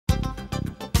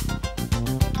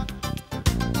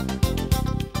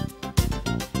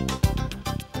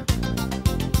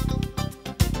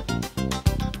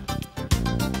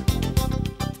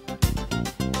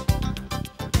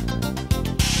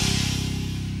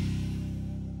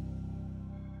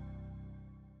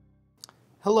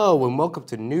Hello and welcome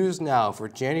to News Now for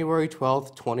January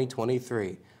 12th,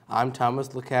 2023. I'm Thomas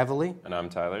LeCavalier. And I'm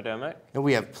Tyler Demick. And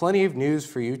we have plenty of news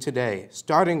for you today,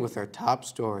 starting with our top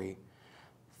story.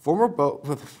 Former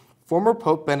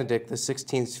Pope Benedict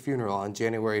XVI's funeral on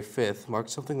January 5th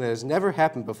marked something that has never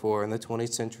happened before in the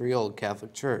 20th-century-old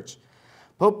Catholic Church.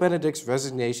 Pope Benedict's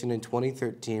resignation in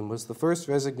 2013 was the first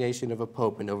resignation of a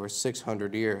pope in over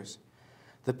 600 years.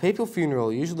 The papal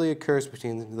funeral usually occurs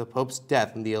between the pope's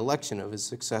death and the election of his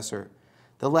successor.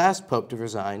 The last pope to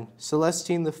resign,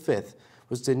 Celestine V,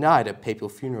 was denied a papal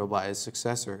funeral by his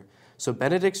successor, so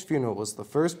Benedict's funeral was the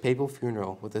first papal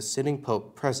funeral with a sitting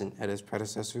pope present at his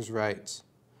predecessor's rites.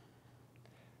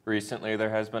 Recently,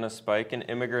 there has been a spike in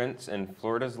immigrants in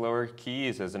Florida's Lower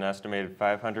Keys as an estimated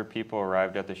 500 people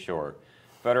arrived at the shore.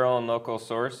 Federal and local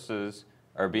sources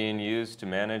are being used to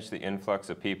manage the influx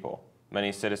of people.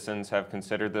 Many citizens have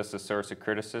considered this a source of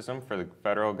criticism for the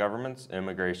federal government's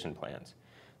immigration plans.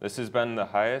 This has been the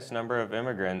highest number of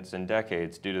immigrants in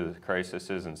decades due to the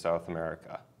crises in South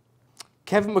America.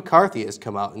 Kevin McCarthy has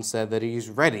come out and said that he's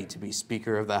ready to be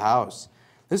Speaker of the House.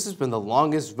 This has been the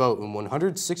longest vote in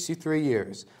 163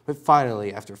 years, but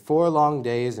finally, after 4 long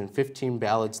days and 15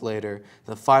 ballots later,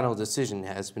 the final decision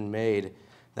has been made.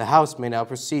 The House may now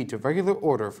proceed to regular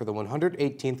order for the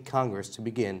 118th Congress to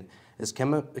begin, as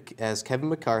Kevin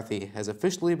McCarthy has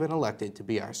officially been elected to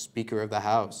be our Speaker of the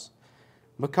House.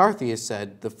 McCarthy has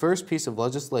said the first piece of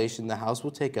legislation the House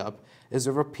will take up is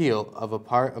a repeal of a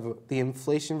part of the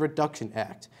Inflation Reduction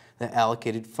Act that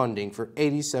allocated funding for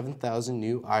 87,000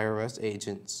 new IRS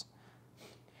agents.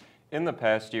 In the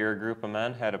past year, a group of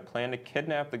men had a plan to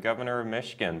kidnap the governor of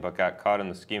Michigan, but got caught in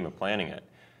the scheme of planning it.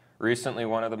 Recently,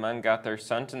 one of the men got their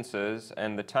sentences,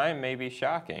 and the time may be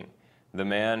shocking. The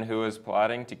man who was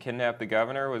plotting to kidnap the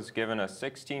governor was given a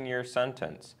 16-year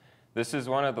sentence. This is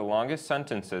one of the longest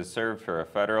sentences served for a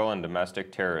federal and domestic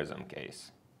terrorism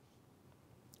case.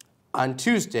 On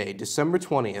Tuesday, December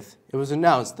 20th, it was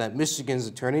announced that Michigan's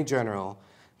Attorney General,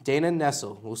 Dana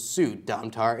Nessel, will sue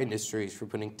Domtar Industries for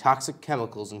putting toxic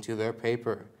chemicals into their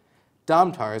paper.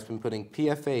 Domtar has been putting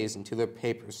PFAs into their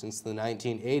paper since the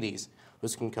 1980s,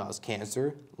 which can cause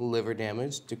cancer, liver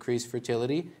damage, decreased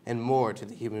fertility, and more to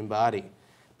the human body.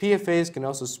 PFAs can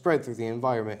also spread through the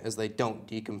environment as they don't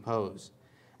decompose.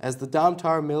 As the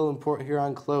Domtar mill in Port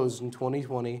Huron closed in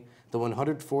 2020, the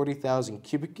 140,000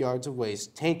 cubic yards of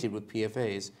waste tainted with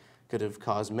PFAs could have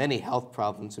caused many health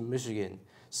problems in Michigan,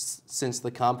 since the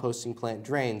composting plant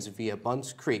drains via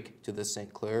Bunce Creek to the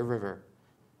St. Clair River.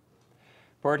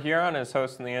 Port Huron is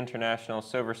hosting the International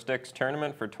Silver Sticks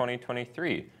Tournament for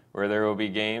 2023, where there will be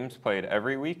games played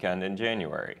every weekend in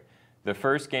January. The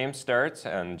first game starts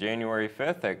on January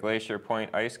 5th at Glacier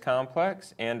Point Ice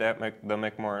Complex and at the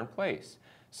McMorran Place.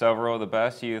 Several of the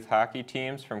best youth hockey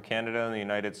teams from Canada and the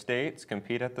United States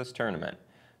compete at this tournament.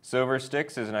 Silver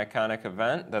Sticks is an iconic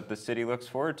event that the city looks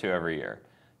forward to every year.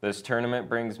 This tournament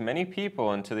brings many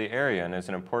people into the area and is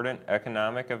an important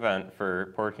economic event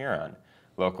for Port Huron.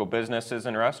 Local businesses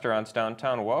and restaurants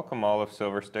downtown welcome all of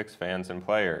Silver Sticks fans and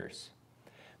players.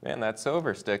 Man, that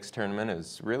Silver Sticks tournament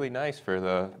is really nice for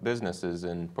the businesses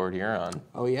in Port Huron.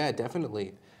 Oh yeah,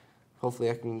 definitely.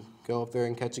 Hopefully I can go up there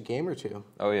and catch a game or two.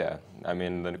 Oh yeah, I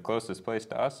mean the closest place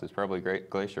to us is probably Great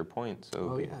Glacier Point,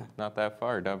 so not that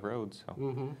far, Dove Road.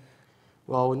 So.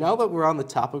 Well, now that we're on the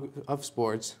topic of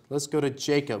sports, let's go to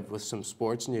Jacob with some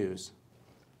sports news.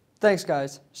 Thanks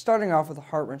guys. Starting off with a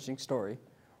heart-wrenching story.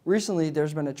 Recently,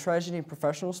 there's been a tragedy in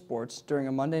professional sports during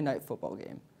a Monday night football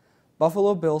game.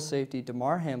 Buffalo Bills safety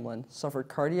Damar Hamlin suffered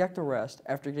cardiac arrest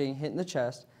after getting hit in the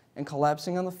chest and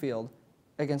collapsing on the field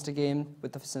against a game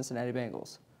with the Cincinnati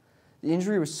Bengals. The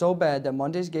injury was so bad that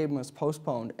Monday's game was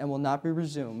postponed and will not be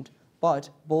resumed, but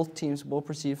both teams will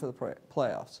proceed for the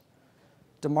playoffs.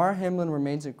 Damar Hamlin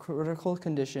remains in critical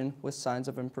condition with signs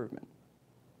of improvement.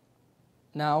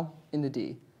 Now, in the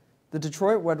D. The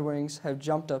Detroit Red Wings have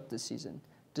jumped up this season.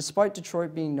 Despite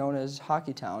Detroit being known as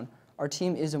Hockey Town, our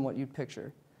team isn't what you'd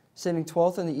picture, sitting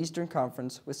 12th in the Eastern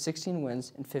Conference with 16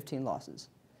 wins and 15 losses.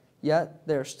 Yet,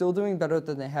 they are still doing better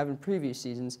than they have in previous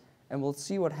seasons, and we'll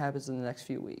see what happens in the next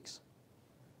few weeks.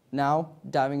 Now,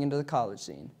 diving into the college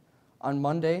scene. On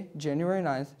Monday, January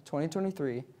 9th,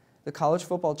 2023, the college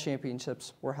football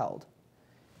championships were held.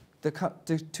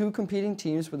 The two competing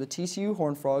teams were the TCU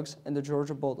Horned Frogs and the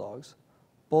Georgia Bulldogs.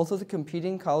 Both of the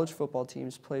competing college football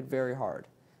teams played very hard.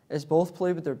 As both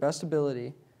played with their best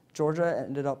ability, Georgia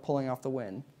ended up pulling off the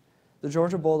win. The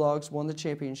Georgia Bulldogs won the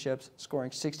championships,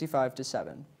 scoring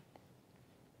 65-7.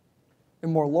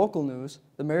 In more local news,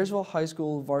 the Marysville High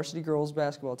School varsity girls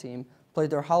basketball team played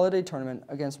their holiday tournament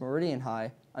against Meridian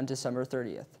High on December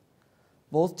 30th.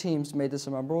 Both teams made this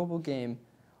a memorable game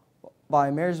by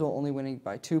Marysville only winning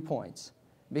by 2 points,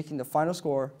 making the final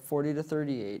score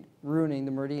 40-38, ruining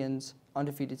the Meridians'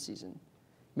 undefeated season,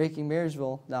 making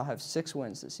Marysville now have 6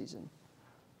 wins this season.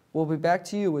 We'll be back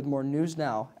to you with more news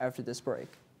now after this break.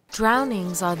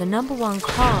 Drownings are the #1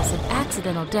 cause of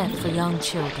accidental death for young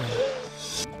children.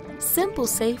 Simple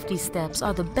safety steps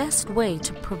are the best way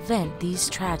to prevent these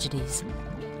tragedies.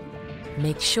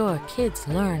 Make sure kids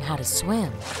learn how to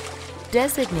swim.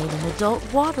 Designate an adult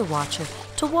water watcher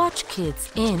to watch kids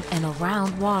in and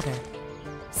around water.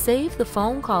 Save the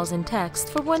phone calls and texts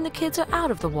for when the kids are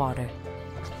out of the water.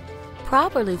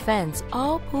 Properly fence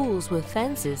all pools with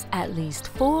fences at least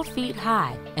 4 feet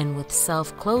high and with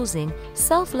self-closing,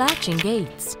 self-latching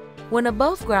gates. When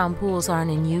above-ground pools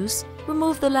aren't in use,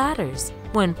 remove the ladders.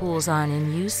 When pools aren't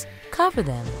in use, cover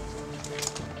them.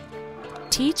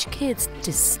 Teach kids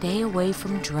to stay away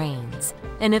from drains,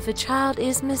 and if a child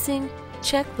is missing,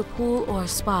 check the pool or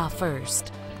spa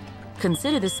first.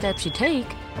 Consider the steps you take,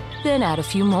 then add a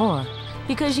few more,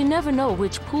 because you never know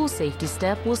which pool safety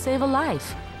step will save a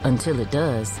life. Until it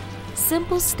does.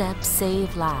 Simple steps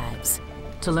save lives.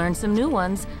 To learn some new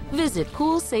ones, visit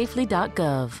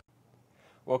poolsafely.gov.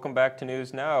 Welcome back to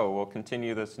News Now. We'll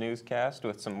continue this newscast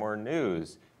with some more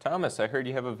news. Thomas, I heard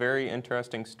you have a very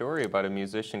interesting story about a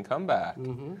musician comeback.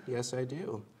 Yes, I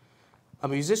do. A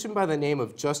musician by the name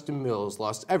of Justin Mills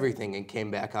lost everything and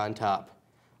came back on top.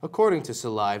 According to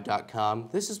Salive.com,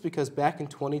 this is because back in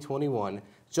 2021,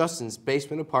 Justin's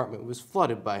basement apartment was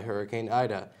flooded by Hurricane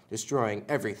Ida, destroying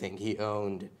everything he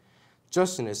owned.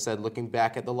 Justin has said looking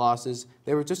back at the losses,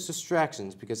 they were just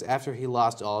distractions because after he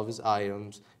lost all of his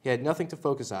items, he had nothing to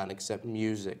focus on except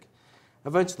music.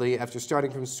 Eventually, after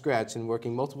starting from scratch and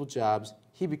working multiple jobs,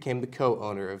 he became the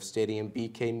co-owner of Stadium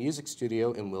BK Music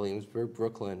Studio in Williamsburg,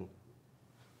 Brooklyn.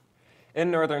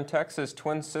 In northern Texas,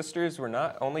 twin sisters were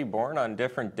not only born on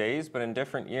different days, but in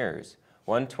different years.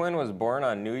 One twin was born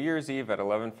on New Year's Eve at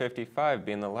 11:55,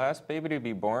 being the last baby to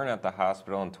be born at the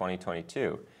hospital in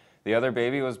 2022. The other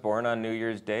baby was born on New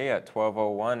Year's Day at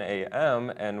 12:01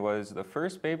 a.m. and was the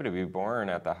first baby to be born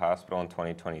at the hospital in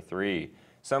 2023.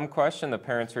 Some question the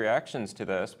parents' reactions to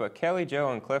this, but Callie Jo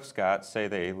and Cliff Scott say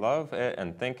they love it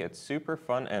and think it's super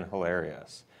fun and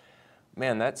hilarious.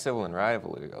 Man, that sibling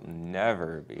rivalry will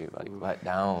never be let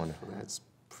down. That's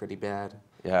pretty bad.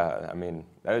 Yeah, I mean,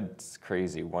 that's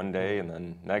crazy. One day and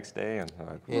then next day. And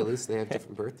yeah, at least they have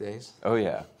different birthdays. Oh,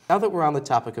 yeah. Now that we're on the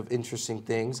topic of interesting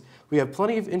things, we have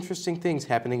plenty of interesting things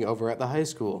happening over at the high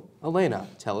school. Elena,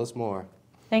 tell us more.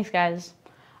 Thanks, guys.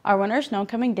 Our Winter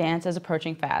Snowcoming Dance is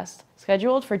approaching fast.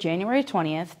 Scheduled for January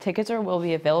 20th, tickets will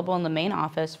be available in the main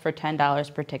office for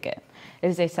 $10 per ticket. It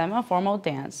is a semi-formal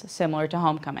dance similar to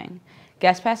homecoming.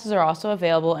 Guest passes are also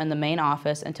available in the main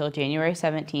office until January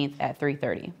 17th at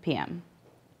 3:30 p.m.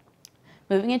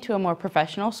 Moving into a more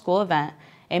professional school event,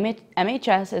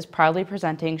 MHS is proudly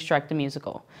presenting Shrek the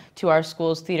Musical to our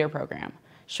school's theater program.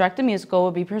 Shrek the Musical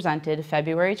will be presented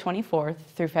February 24th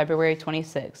through February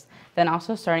 26th, then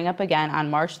also starting up again on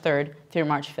March 3rd through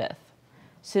March 5th.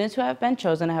 Students who have been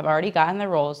chosen have already gotten their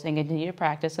roles and continue to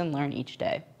practice and learn each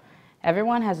day.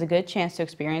 Everyone has a good chance to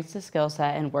experience the skill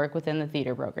set and work within the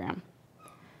theater program.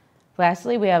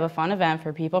 Lastly, we have a fun event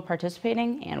for people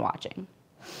participating and watching.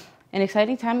 An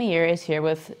exciting time of year is here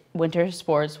with winter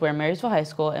sports where Marysville High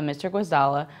School and Mr.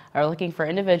 Guazdala are looking for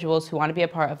individuals who want to be a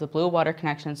part of the Blue Water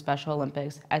Connection Special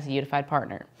Olympics as a unified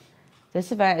partner.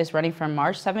 This event is running from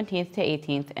March 17th to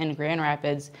 18th in Grand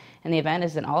Rapids, and the event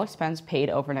is an all-expense paid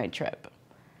overnight trip.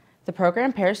 The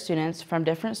program pairs students from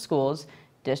different schools,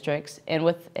 districts, and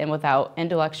with and without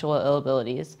intellectual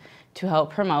abilities to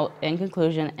help promote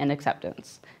inclusion and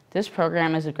acceptance. This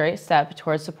program is a great step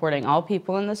towards supporting all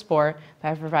people in the sport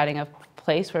by providing a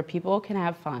place where people can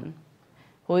have fun.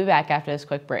 We'll be back after this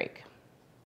quick break.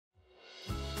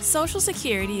 Social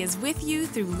Security is with you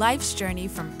through life's journey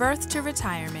from birth to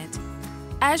retirement.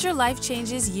 As your life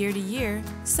changes year to year,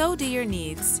 so do your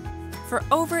needs. For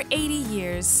over 80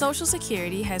 years, Social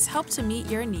Security has helped to meet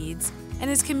your needs and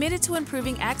is committed to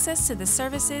improving access to the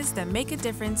services that make a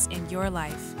difference in your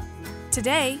life.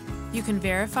 Today, you can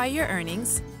verify your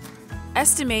earnings,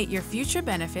 estimate your future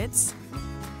benefits,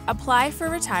 apply for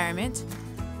retirement,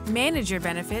 manage your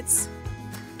benefits,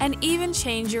 and even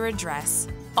change your address,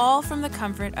 all from the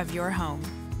comfort of your home.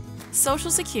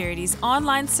 Social Security's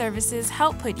online services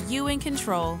help put you in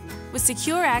control with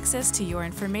secure access to your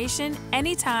information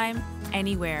anytime,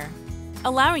 anywhere,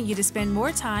 allowing you to spend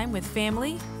more time with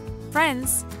family,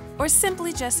 friends, or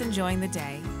simply just enjoying the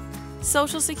day.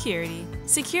 Social Security,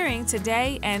 securing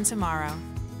today and tomorrow.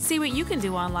 See what you can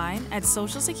do online at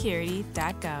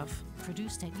socialsecurity.gov.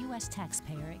 Produced at U.S.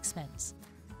 taxpayer expense.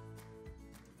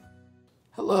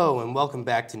 Hello and welcome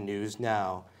back to News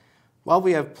Now. While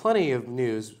we have plenty of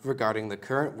news regarding the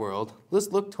current world,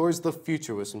 let's look towards the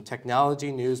future with some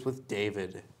technology news with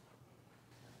David.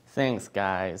 Thanks,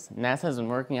 guys. NASA has been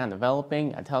working on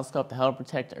developing a telescope to help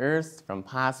protect Earth from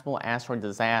possible asteroid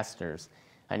disasters.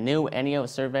 A new NEO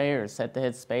surveyor is set to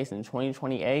hit space in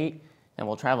 2028 and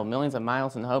will travel millions of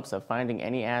miles in hopes of finding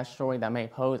any asteroid that may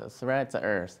pose a threat to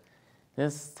Earth.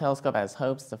 This telescope has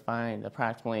hopes to find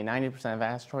approximately 90% of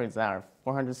asteroids that are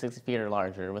 460 feet or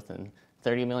larger within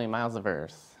 30 million miles of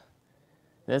Earth.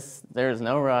 There is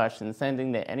no rush in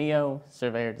sending the NEO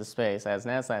surveyor to space, as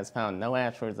NASA has found no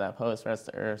asteroids that pose threats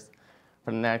to Earth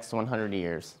for the next 100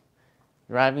 years.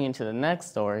 Driving into the next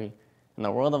story, in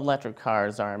the world of electric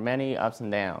cars, there are many ups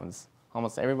and downs.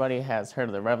 Almost everybody has heard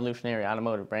of the revolutionary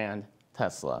automotive brand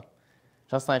Tesla.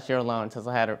 Just last year alone,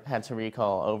 Tesla had to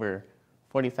recall over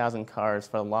 40,000 cars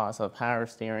for the loss of power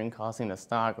steering, causing the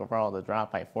stock overall to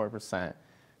drop by 4%.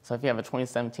 So if you have a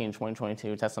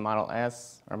 2017-2022 Tesla Model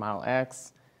S or Model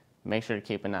X, make sure to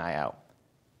keep an eye out.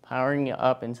 Powering you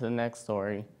up into the next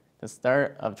story, the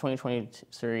start of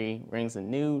 2023 brings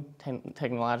in new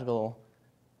technological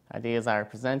ideas that are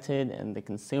presented in the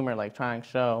Consumer Electronics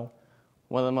Show,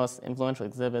 one of the most influential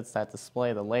exhibits that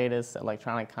display the latest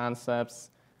electronic concepts,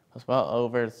 with well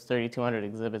over 3,200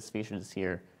 exhibits featured this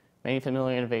year. Many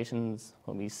familiar innovations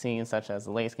will be seen, such as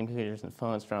the latest computers and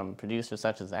phones from producers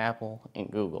such as Apple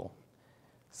and Google.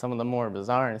 Some of the more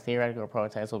bizarre and theoretical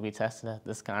prototypes will be tested at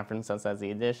this conference, such as the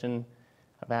addition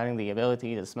of adding the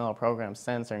ability to smell a program's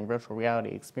scent during virtual reality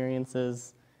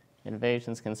experiences.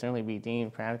 Innovations can certainly be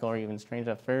deemed practical or even strange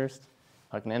at first,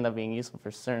 but can end up being useful for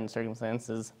certain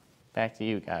circumstances. Back to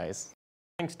you guys.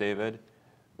 Thanks, David.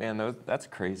 Man, that's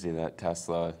crazy that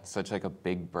Tesla, such like a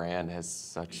big brand, has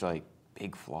such like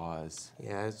big flaws.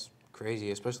 Yeah, it's crazy,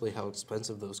 especially how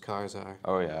expensive those cars are.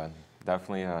 Oh yeah,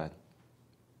 definitely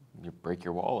you break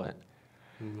your wallet.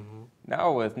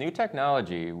 Now with new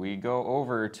technology, we go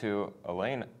over to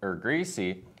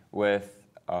Gracie with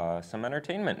some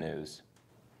entertainment news.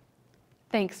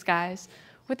 Thanks, guys.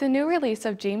 With the new release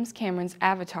of James Cameron's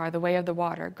Avatar: The Way of the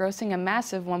Water grossing a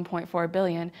massive $1.4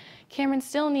 billion, Cameron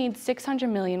still needs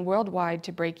 $600 million worldwide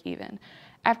to break even.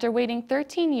 After waiting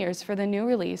 13 years for the new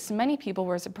release, many people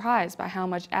were surprised by how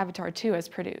much Avatar 2 has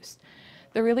produced.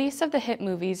 The release of the hit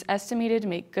movie is estimated to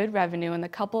make good revenue in the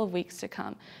couple of weeks to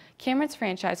come. Cameron's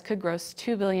franchise could gross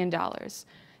 $2 billion.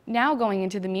 Now going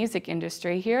into the music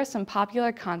industry, here are some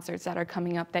popular concerts that are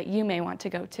coming up that you may want to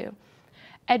go to.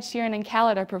 Ed Sheeran and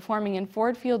Khaled are performing in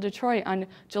Ford Field, Detroit on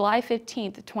July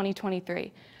 15th,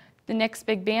 2023. The next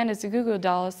big band is the Goo Goo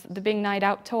Dolls, the Big Night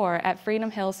Out Tour at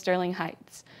Freedom Hill, Sterling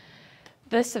Heights.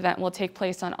 This event will take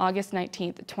place on August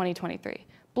 19th, 2023.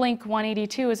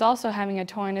 Blink-182 is also having a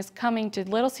tour and is coming to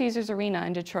Little Caesars Arena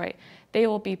in Detroit. They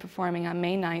will be performing on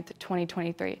May 9th,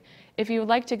 2023. If you would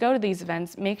like to go to these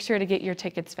events, make sure to get your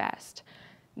tickets fast.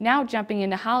 Now jumping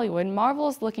into Hollywood, Marvel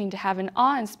is looking to have an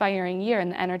awe-inspiring year in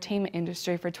the entertainment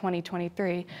industry for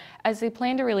 2023, as they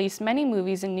plan to release many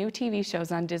movies and new TV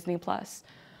shows on Disney+.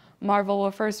 Marvel will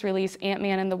first release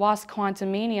Ant-Man and the Wasp: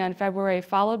 Quantumania in February,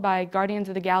 followed by Guardians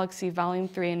of the Galaxy Volume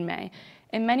 3 in May.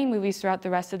 And many movies throughout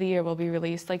the rest of the year will be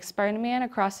released, like Spider-Man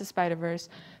Across the Spider-Verse,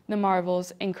 The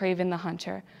Marvels, and Kraven the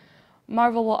Hunter.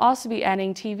 Marvel will also be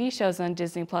adding TV shows on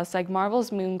Disney+, like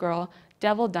Marvel's Moon Girl,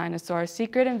 Devil Dinosaur,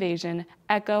 Secret Invasion,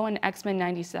 Echo, and X-Men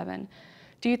 97.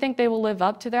 Do you think they will live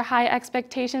up to their high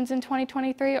expectations in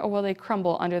 2023, or will they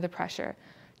crumble under the pressure?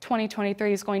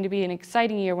 2023 is going to be an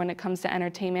exciting year when it comes to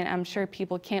entertainment. I'm sure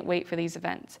people can't wait for these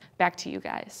events. Back to you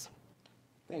guys.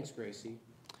 Thanks, Gracie.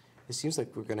 It seems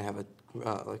like we're going to have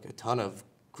a ton of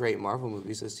great Marvel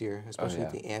movies this year, especially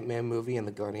the Ant-Man movie and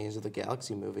the Guardians of the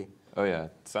Galaxy movie. Oh yeah,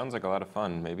 sounds like a lot of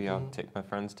fun. Maybe I'll take my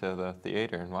friends to the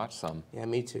theater and watch some. Yeah,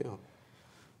 me too.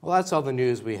 Well, that's all the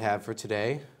news we have for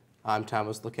today. I'm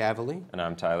Thomas LeCavalier. And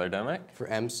I'm Tyler Demick. For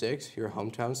M6, your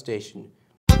hometown station.